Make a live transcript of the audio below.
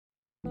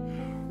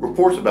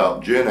Reports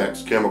about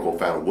GenX chemical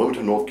found in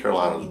Wilmington, North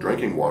Carolina's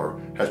drinking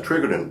water has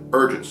triggered an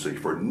urgency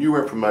for new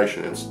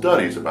information and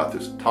studies about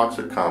this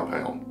toxic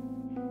compound.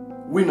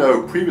 We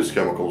know previous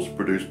chemicals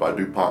produced by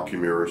DuPont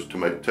Chemours to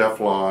make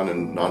teflon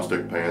and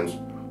nonstick pans,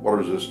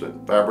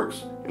 water-resistant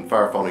fabrics, and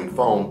fire-fighting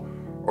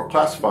foam are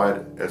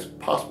classified as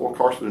possible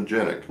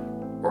carcinogenic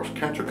or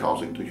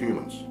cancer-causing to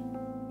humans.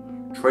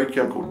 Trade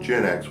chemical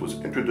GenX was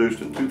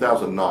introduced in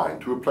 2009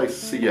 to replace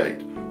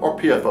C8 or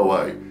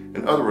PFOA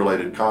and other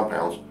related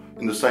compounds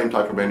in the same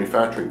type of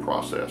manufacturing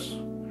process.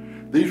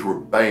 These were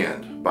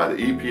banned by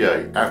the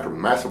EPA after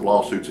massive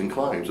lawsuits and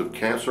claims of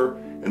cancer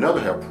and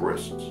other health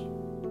risks.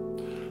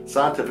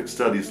 Scientific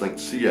studies link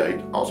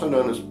C8, also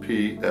known as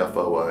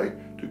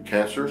PFOA, to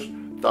cancers,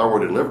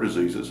 thyroid and liver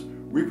diseases,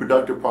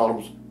 reproductive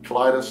problems,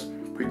 colitis,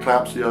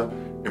 preeclampsia,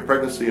 and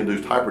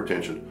pregnancy-induced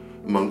hypertension,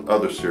 among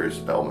other serious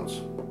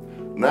ailments.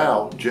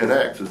 Now,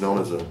 GenX is known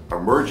as an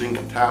emerging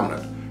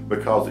contaminant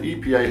because the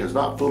EPA has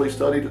not fully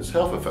studied its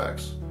health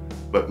effects.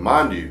 But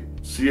mind you,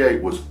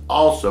 C8 was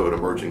also an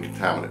emerging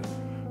contaminant,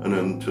 and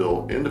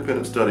until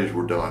independent studies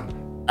were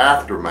done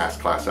after mass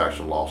class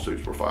action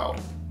lawsuits were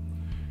filed.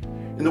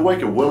 In the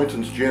wake of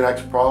Wilmington's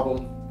GenX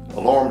problem,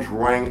 alarms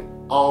rang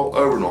all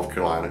over North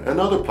Carolina and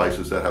other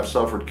places that have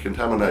suffered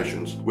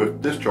contaminations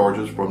with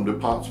discharges from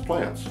DuPont's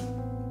plants.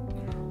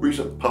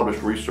 Recent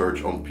published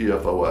research on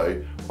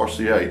PFOA or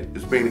C8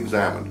 is being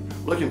examined,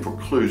 looking for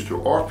clues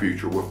to our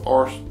future with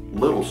our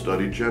little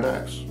studied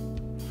GenX.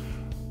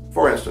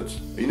 For instance,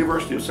 a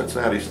University of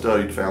Cincinnati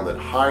study found that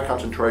high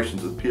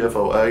concentrations of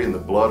PFOA in the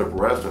blood of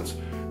residents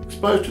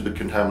exposed to the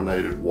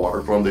contaminated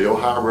water from the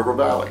Ohio River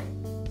Valley.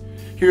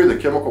 Here, the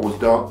chemical was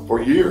dumped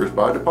for years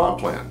by a DuPont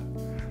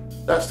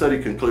plant. That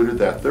study concluded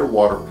that their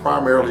water,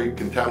 primarily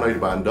contaminated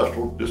by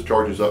industrial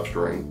discharges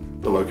upstream,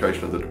 the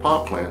location of the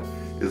DuPont plant,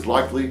 is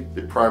likely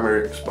the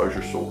primary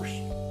exposure source.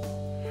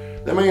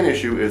 The main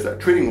issue is that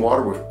treating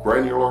water with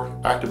granular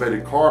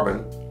activated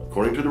carbon,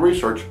 according to the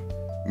research,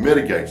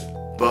 mitigates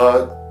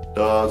but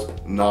does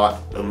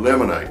not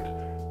eliminate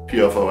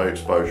PFOA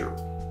exposure.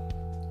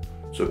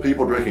 So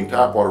people drinking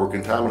tap water were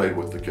contaminated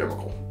with the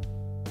chemical.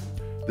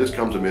 This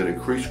comes amid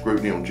increased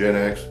scrutiny on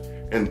GenX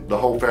and the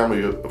whole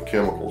family of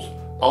chemicals,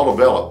 all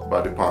developed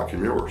by DuPont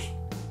Chemours.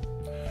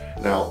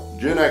 Now,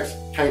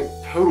 GenX can't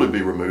totally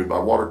be removed by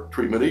water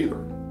treatment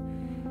either,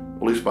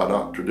 at least by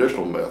not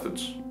traditional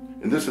methods,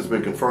 and this has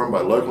been confirmed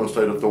by local and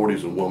state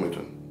authorities in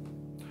Wilmington.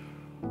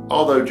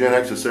 Although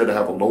GenX is said to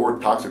have a lower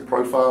toxic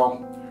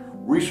profile,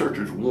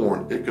 researchers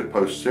warn it could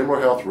pose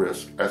similar health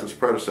risks as its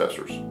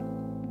predecessors.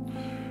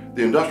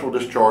 The industrial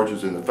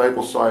discharges in the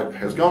Fayetteville site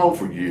has gone on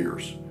for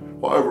years,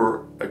 while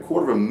over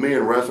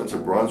 250,000 residents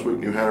of Brunswick,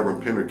 New Hanover,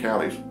 and Pender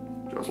counties,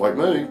 just like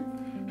me,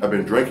 have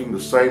been drinking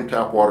the same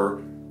tap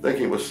water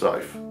thinking it was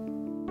safe.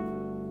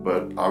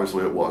 But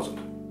obviously it wasn't.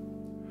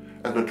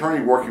 As an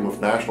attorney working with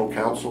National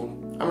Counsel,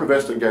 I'm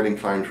investigating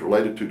claims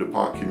related to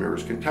DuPont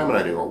Chemours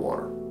contaminating our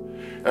water.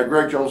 At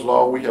Greg Jones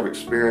Law, we have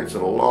experience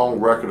and a long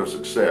record of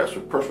success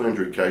with personal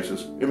injury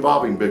cases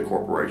involving big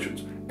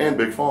corporations and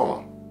big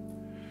pharma.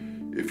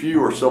 If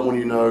you or someone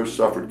you know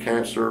suffered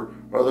cancer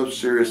or other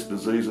serious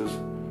diseases,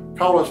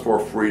 call us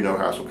for a free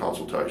no-hassle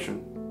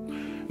consultation.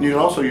 And you can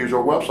also use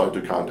our website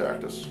to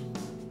contact us.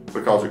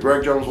 Because at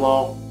Greg Jones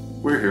Law,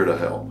 we're here to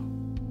help.